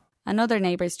in. Another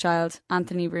neighbour's child,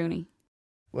 Anthony Rooney.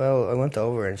 Well, I went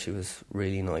over and she was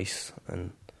really nice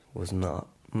and was not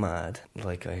mad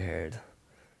like I heard.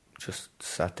 Just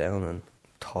sat down and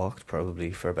talked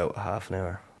probably for about half an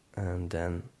hour and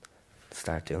then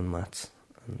start doing maths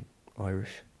and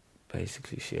Irish.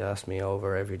 Basically, she asked me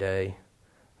over every day.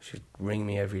 She'd ring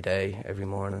me every day, every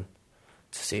morning,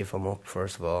 to see if I'm up,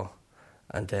 first of all,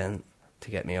 and then to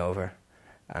get me over.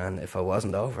 And if I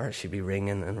wasn't over, she'd be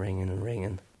ringing and ringing and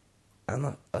ringing.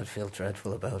 And I'd feel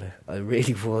dreadful about it. I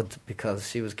really would, because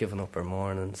she was giving up her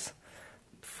mornings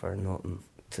for nothing,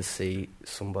 to see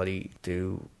somebody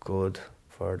do good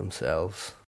for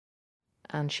themselves.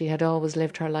 And she had always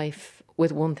lived her life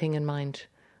with one thing in mind,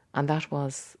 and that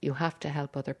was you have to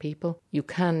help other people. You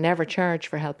can never charge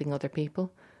for helping other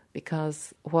people,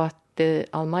 because what the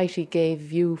Almighty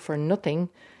gave you for nothing,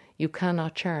 you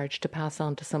cannot charge to pass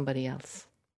on to somebody else.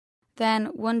 Then,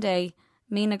 one day,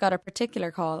 Míne got a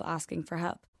particular call asking for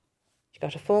help. She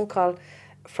got a phone call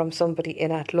from somebody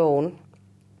in Athlone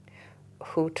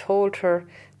who told her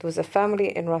there was a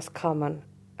family in Roscommon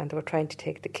and they were trying to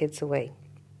take the kids away.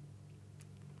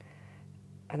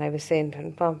 And I was saying to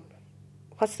her, Mom,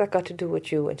 what's that got to do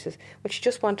with you? And she says, well, she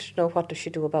just wanted to know what does she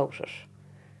do about it.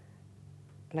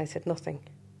 And I said, nothing.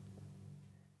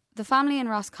 The family in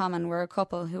Roscommon were a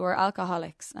couple who were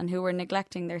alcoholics and who were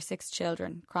neglecting their 6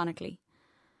 children chronically.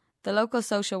 The local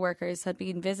social workers had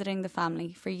been visiting the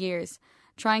family for years,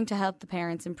 trying to help the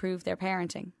parents improve their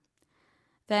parenting.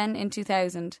 Then, in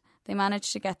 2000, they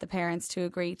managed to get the parents to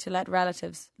agree to let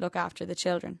relatives look after the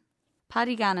children.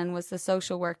 Paddy Gannon was the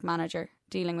social work manager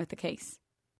dealing with the case.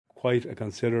 Quite a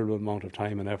considerable amount of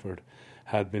time and effort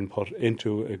had been put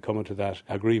into coming to that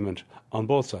agreement on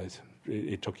both sides.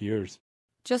 It took years.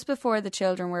 Just before the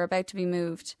children were about to be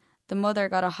moved, the mother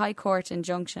got a High Court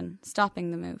injunction stopping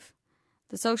the move.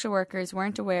 The social workers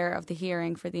weren't aware of the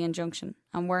hearing for the injunction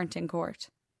and weren't in court.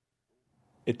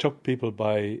 It took people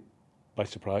by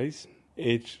surprise.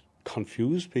 It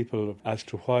confused people as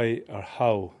to why or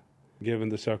how, given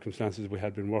the circumstances we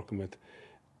had been working with,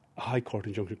 a High Court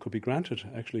injunction could be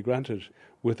actually granted,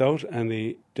 without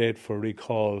any date for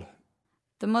recall.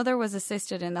 The mother was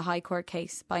assisted in the High Court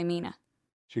case by Míne.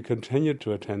 She continued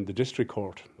to attend the district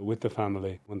court with the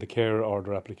family when the care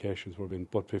order applications were being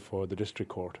put before the district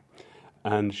court.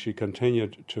 And she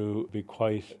continued to be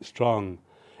quite strong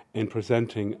in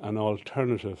presenting an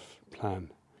alternative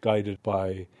plan, guided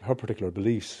by her particular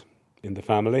beliefs in the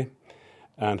family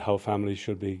and how families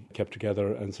should be kept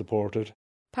together and supported.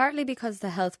 Partly because the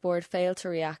health board failed to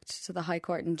react to the High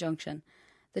Court injunction,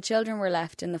 the children were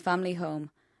left in the family home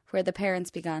where the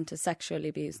parents began to sexually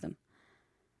abuse them.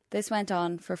 This went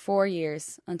on for 4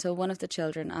 years until one of the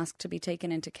children asked to be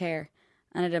taken into care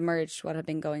and it emerged what had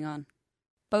been going on.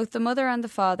 Both the mother and the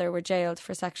father were jailed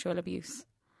for sexual abuse.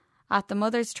 At the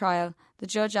mother's trial, the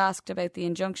judge asked about the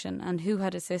injunction and who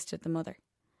had assisted the mother.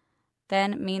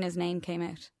 Then Míne's name came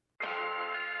out.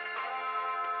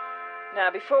 Now,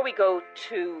 before we go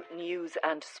to news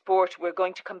and sport, we're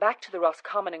going to come back to the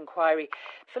Roscommon inquiry.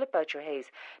 Philip Boucher-Hayes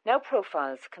now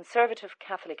profiles Conservative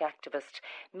Catholic activist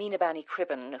Míne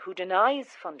Chribín, who denies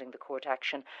funding the court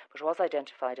action, but was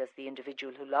identified as the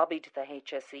individual who lobbied the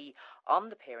HSE on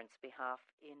the parents' behalf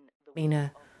in the...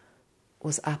 Míne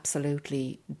was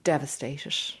absolutely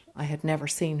devastated. I had never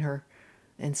seen her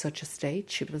in such a state.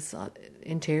 She was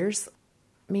in tears.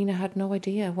 Míne had no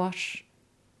idea what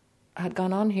had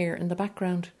gone on here in the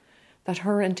background, that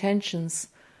her intentions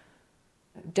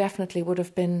definitely would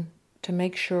have been to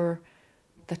make sure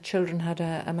that children had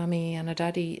a mummy and a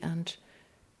daddy, and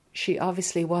she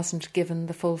obviously wasn't given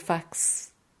the full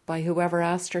facts by whoever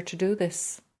asked her to do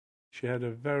this. She had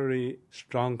a very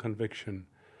strong conviction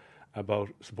about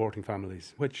supporting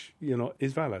families, which,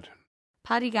 is valid.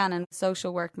 Paddy Gannon,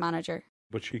 social work manager.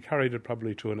 But she carried it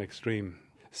probably to an extreme.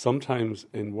 Sometimes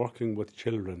in working with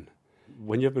children,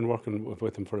 when you've been working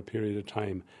with them for a period of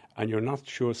time and you're not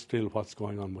sure still what's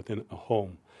going on within a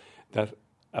home, that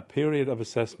a period of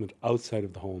assessment outside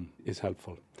of the home is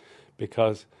helpful,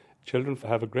 because children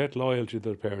have a great loyalty to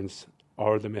their parents,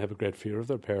 or they may have a great fear of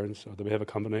their parents, or they may have a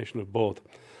combination of both,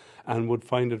 and would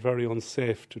find it very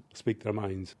unsafe to speak their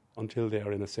minds until they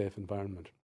are in a safe environment.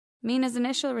 Míne's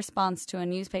initial response to a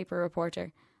newspaper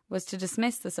reporter was to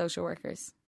dismiss the social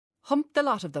workers. Hump the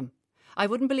lot of them. I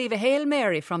wouldn't believe a Hail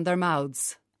Mary from their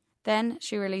mouths. Then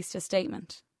she released a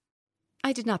statement.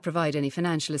 I did not provide any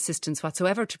financial assistance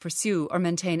whatsoever to pursue or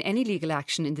maintain any legal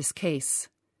action in this case.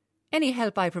 Any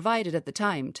help I provided at the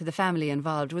time to the family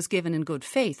involved was given in good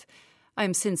faith. I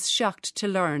am since shocked to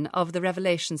learn of the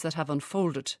revelations that have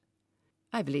unfolded.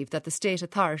 I believe that the state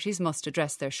authorities must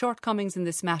address their shortcomings in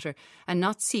this matter and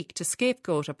not seek to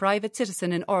scapegoat a private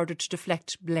citizen in order to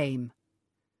deflect blame.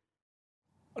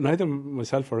 Neither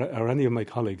myself or any of my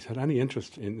colleagues had any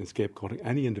interest in scapegoating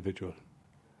any individual.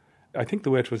 I think the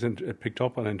way it was picked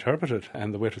up and interpreted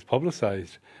and the way it was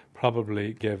publicised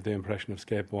probably gave the impression of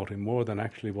scapegoating more than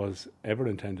actually was ever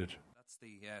intended. That's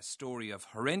the story of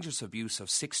horrendous abuse of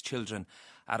 6 children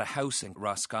at a house in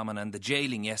Roscommon, and the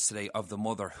jailing yesterday of the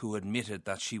mother who admitted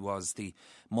that she was the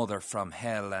mother from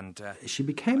hell. And she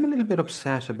became a little bit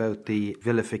upset about the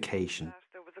vilification.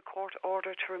 There was a court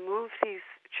order to remove these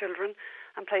children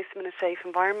and place them in a safe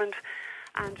environment,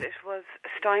 and it was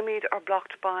stymied or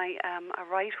blocked by a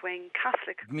right-wing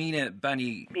Catholic. Míne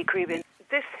Chribín.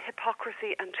 This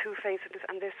hypocrisy and two-facedness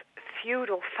and this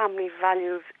feudal family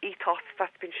values ethos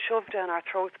that's been shoved down our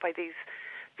throats by these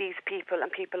people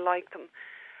and people like them.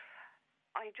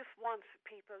 I just want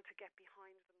people to get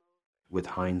behind the With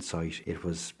hindsight, it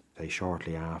was very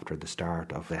shortly after the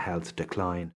start of the health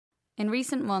decline. In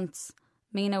recent months,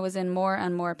 Míne was in more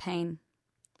and more pain.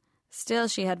 Still,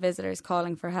 she had visitors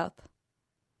calling for help.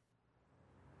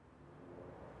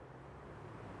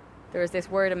 There was this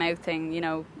word of mouth thing,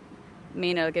 Míne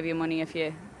will give you money if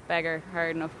you beg her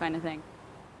hard enough kind of thing.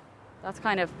 That's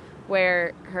kind of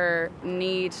where her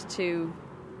need to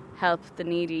help the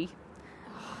needy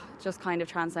just kind of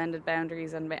transcended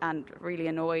boundaries and really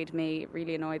annoyed me,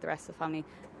 really annoyed the rest of the family,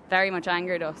 very much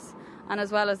angered us. And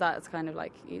as well as that, it's kind of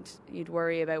like you'd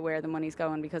worry about where the money's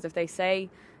going, because if they say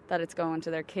that it's going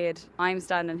to their kid, I'm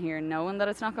standing here knowing that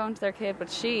it's not going to their kid, but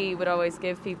she would always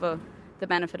give people the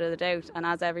benefit of the doubt, and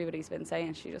as everybody's been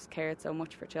saying, she just cared so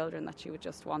much for children that she would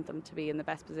just want them to be in the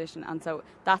best position. And so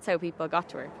that's how people got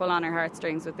to her, pull on her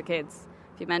heartstrings with the kids.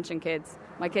 If you mention kids,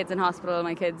 my kid's in hospital,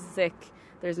 my kid's sick,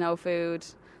 there's no food,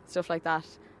 stuff like that.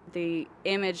 The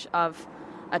image of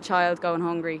a child going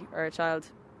hungry or a child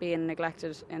being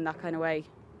neglected in that kind of way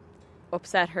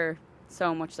upset her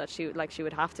so much that she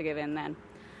would have to give in then.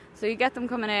 So you get them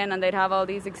coming in and they'd have all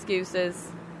these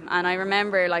excuses. And I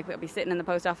remember, I'd be sitting in the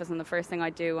post office, and the first thing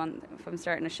I'd do if I'm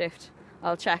starting a shift,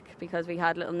 I'll check, because we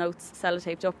had little notes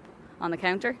sellotaped up on the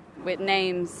counter with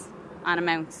names and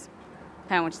amounts,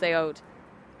 how much they owed.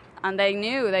 And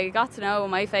they got to know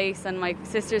my face and my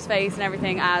sister's face and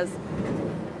everything as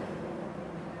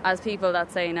people that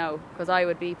say no, because I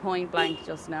would be point blank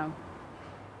just no.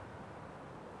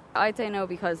 I'd say no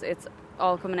because it's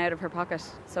all coming out of her pocket.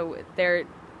 So they're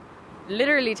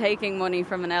literally taking money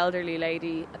from an elderly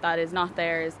lady that is not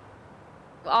theirs.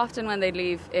 Often when they'd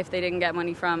leave, if they didn't get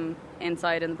money from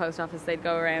inside in the post office, they'd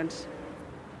go around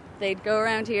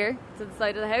here to the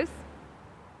side of the house,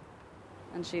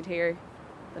 and she'd hear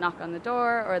the knock on the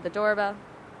door or the doorbell,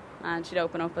 and she'd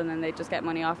open up, and then they'd just get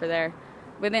money off her there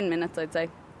within minutes, I'd say.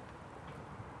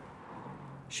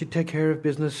 She'd take care of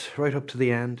business right up to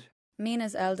the end.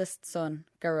 Míne's eldest son,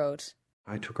 Garrod.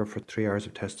 I took her for 3 hours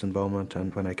of tests in Beaumont,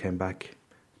 and when I came back,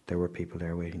 there were people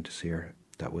there waiting to see her.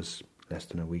 That was less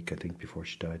than a week, I think, before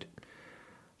she died.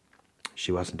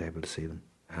 She wasn't able to see them.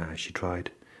 She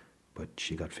tried, but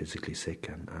she got physically sick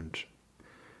and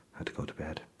had to go to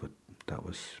bed. But that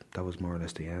was more or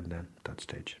less the end then, at that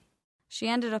stage. She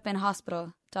ended up in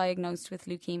hospital, diagnosed with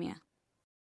leukemia.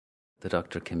 The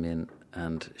doctor came in,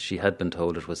 and she had been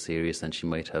told it was serious and she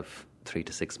might have 3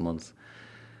 to 6 months.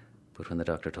 But when the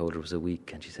doctor told her it was a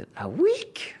week, and she said, "A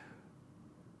week?"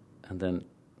 And then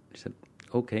she said,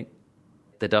 "Okay."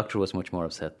 The doctor was much more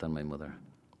upset than my mother.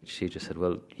 She just said,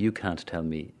 "Well, you can't tell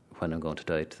me when I'm going to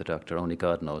die," to the doctor. Only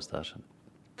God knows that. And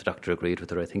the doctor agreed with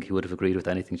her. I think he would have agreed with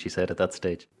anything she said at that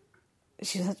stage.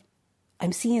 She said,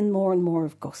 "I'm seeing more and more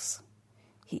of Gus.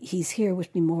 He's here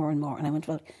with me more and more." And I went,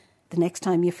 "Well, the next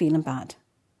time you're feeling bad,"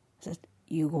 I said,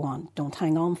 "you go on. Don't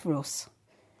hang on for us."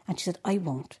 And she said, "I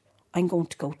won't. I'm going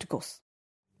to go to Gus."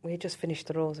 We had just finished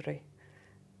the rosary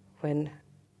when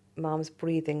Mom's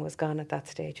breathing was gone at that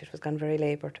stage. It was gone very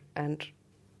laboured, and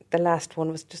the last one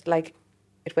was just like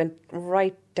it went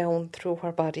right down through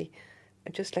her body,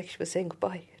 and just like she was saying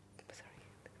goodbye.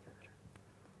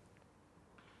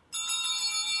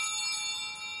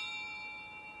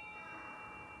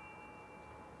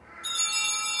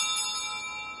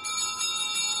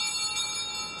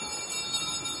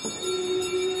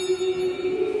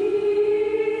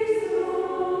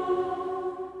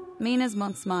 Míne's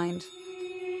month's mind.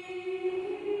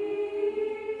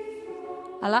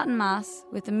 A Latin Mass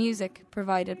with the music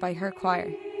provided by her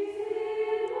choir.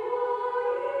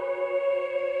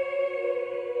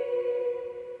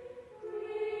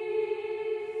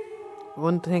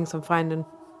 One of the things I'm finding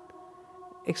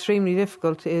extremely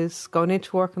difficult is going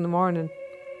into work in the morning.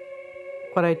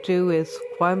 What I'd do is,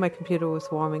 while my computer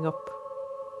was warming up,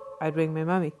 I'd ring my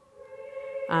mammy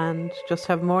and just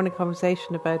have a morning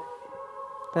conversation about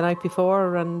the night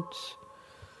before and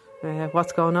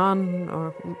what's going on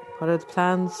or what are the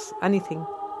plans, anything.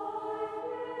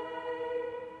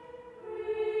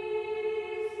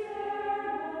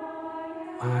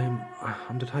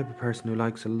 I'm the type of person who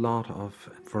likes a lot of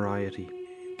variety.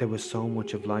 There was so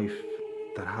much of life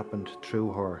that happened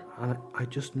through her, and I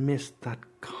just missed that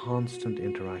constant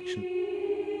interaction.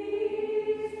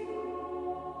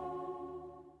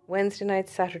 Wednesday night,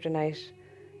 Saturday night,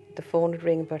 the phone would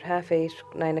ring about 8:30,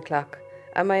 9 o'clock.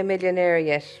 "Am I a millionaire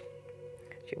yet?"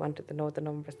 She wanted to know the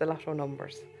numbers, the lotto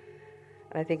numbers.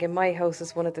 And I think in my house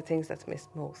is one of the things that's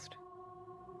missed most.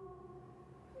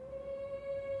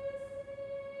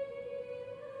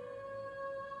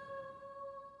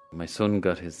 My son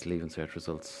got his Leaving Cert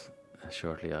results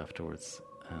shortly afterwards,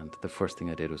 and the first thing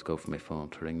I did was go for my phone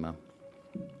to ring Mum.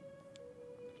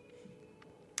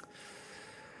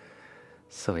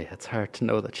 So yeah, it's hard to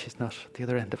know that she's not at the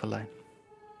other end of a line.